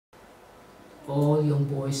all young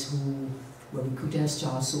boys who were recruited as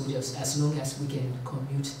child soldiers, as long as we can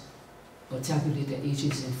commute or tabulate their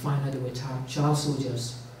ages and find out they were child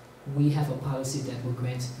soldiers, we have a policy that will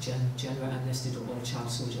grant general amnesty to all child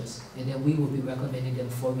soldiers, and then we will be recommending them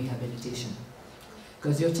for rehabilitation.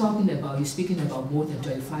 Because you're speaking about more than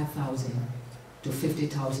 35,000 to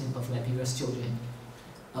 50,000 of Liberia's children.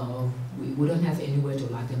 We don't have anywhere to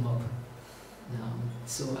lock them up.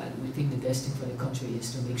 So we think the best thing for the country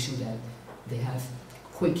is to make sure that they have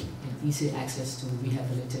quick and easy access to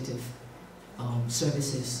rehabilitative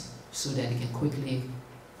services so that they can quickly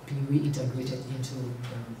be reintegrated into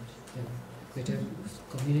the greater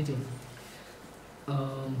community.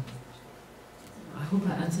 I hope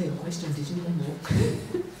I answered your question. Did you want more?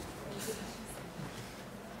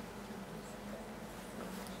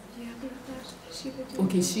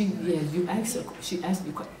 Okay, you asked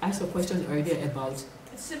a question earlier about it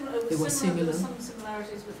was similar. There were some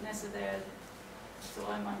similarities with Nessa there, so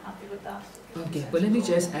I'm unhappy with that. Okay, but let me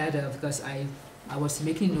just add because I was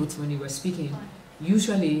making notes when you were speaking. Fine.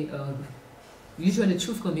 Usually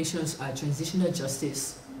truth commissions are transitional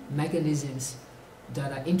justice mechanisms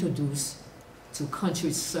that are introduced to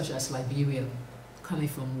countries such as Liberia coming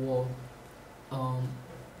from war.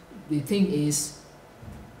 The thing is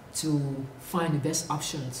to find the best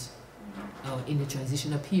options in the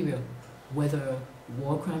transitional period, whether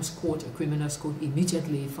war crimes court or criminals court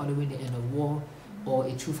immediately following the end of war, or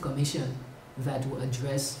a truth commission that will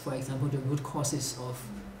address, for example, the root causes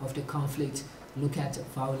of the conflict, look at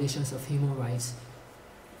violations of human rights,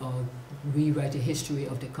 rewrite the history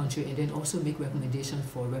of the country, and then also make recommendations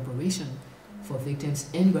for reparation for victims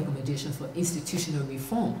and recommendations for institutional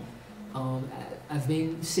reform. I've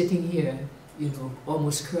been sitting here,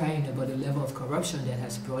 almost crying about the level of corruption that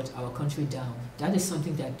has brought our country down. That is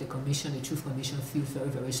something that the Truth Commission feels very,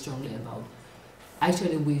 very strongly about.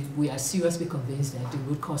 Actually, we are seriously convinced that the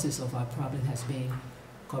root causes of our problem has been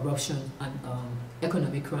corruption and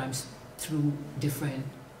economic crimes through different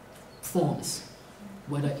forms,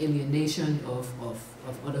 whether alienation of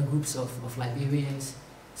other groups of Liberians,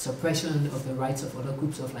 suppression of the rights of other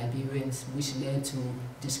groups of Liberians, which led to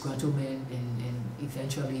disgruntlement and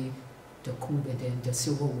eventually the coup and then the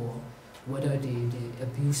civil war, whether the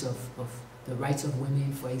abuse of the rights of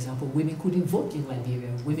women. For example, women couldn't vote in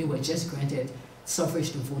Liberia. Women were just granted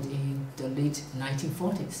suffrage to vote in the late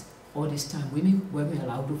 1940s. All this time, women weren't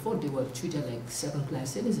allowed to vote. They were treated like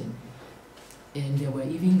second-class citizens. And there were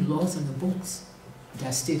even laws on the books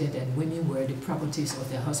that stated that women were the properties of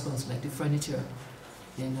their husbands, like the furniture.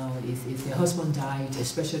 And if their husband died,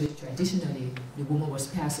 especially traditionally, the woman was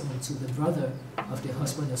passed on to the brother of the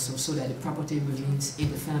husband, so that the property remains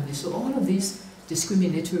in the family. So all of these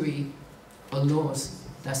discriminatory laws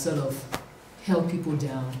that sort of held people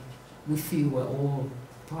down, we feel were all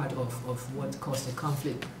part of what caused the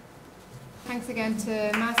conflict. Thanks again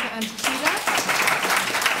to Massa and to Sheila.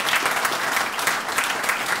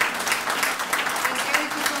 And Eric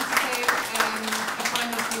just wants to say a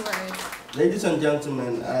final few words. Ladies and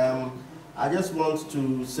gentlemen, I just want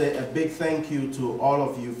to say a big thank you to all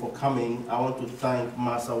of you for coming. I want to thank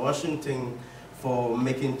Massa Washington for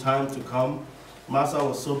making time to come. Massa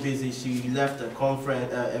was so busy, she left a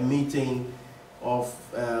conference, a meeting of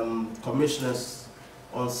commissioners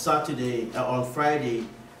on Friday,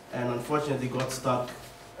 and unfortunately got stuck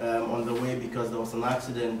on the way because there was an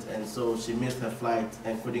accident, and so she missed her flight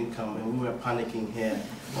and couldn't come, and we were panicking here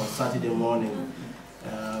on Saturday morning.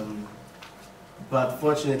 But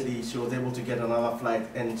fortunately, she was able to get another flight,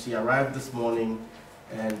 and she arrived this morning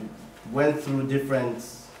and went through different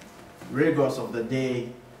rigors of the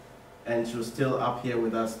day, and she was still up here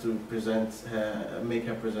with us to make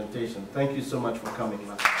her presentation. Thank you so much for coming,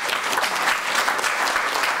 ma'am.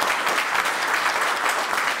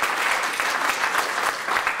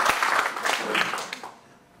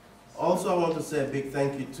 Also, I want to say a big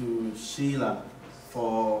thank you to Sheila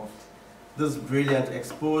for this brilliant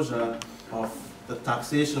exposure of the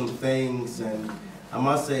taxation things, and I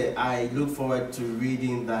must say I look forward to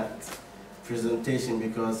reading that presentation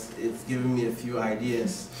because it's given me a few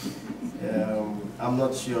ideas. I'm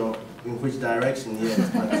not sure in which direction yet,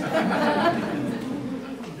 but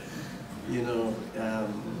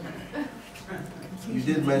you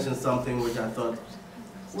did mention something which I thought,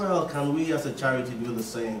 well, can we as a charity do the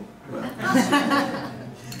same? Well,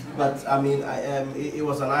 but I mean, it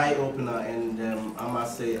was an eye-opener, and I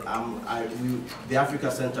must say, the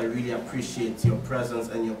Africa Center really appreciates your presence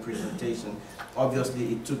and your presentation.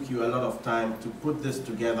 Obviously, it took you a lot of time to put this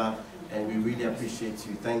together, and we really appreciate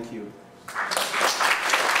you. Thank you.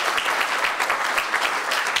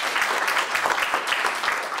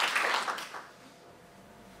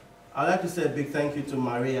 I'd like to say a big thank you to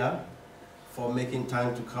Maria for making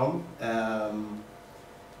time to come.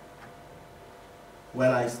 When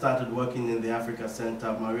I started working in the Africa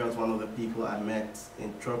Center, Maria was one of the people I met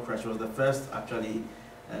in Chokra. She was the first, actually,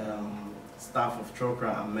 staff of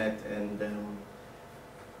Chokra I met, and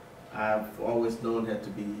I've always known her to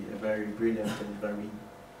be a very brilliant and very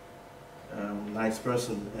nice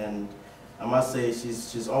person. And I must say,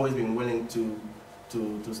 she's always been willing to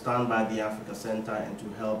stand by the Africa Center and to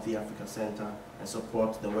help the Africa Center and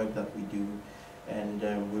support the work that we do. And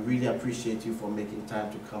we really appreciate you for making time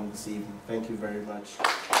to come this evening. Thank you very much.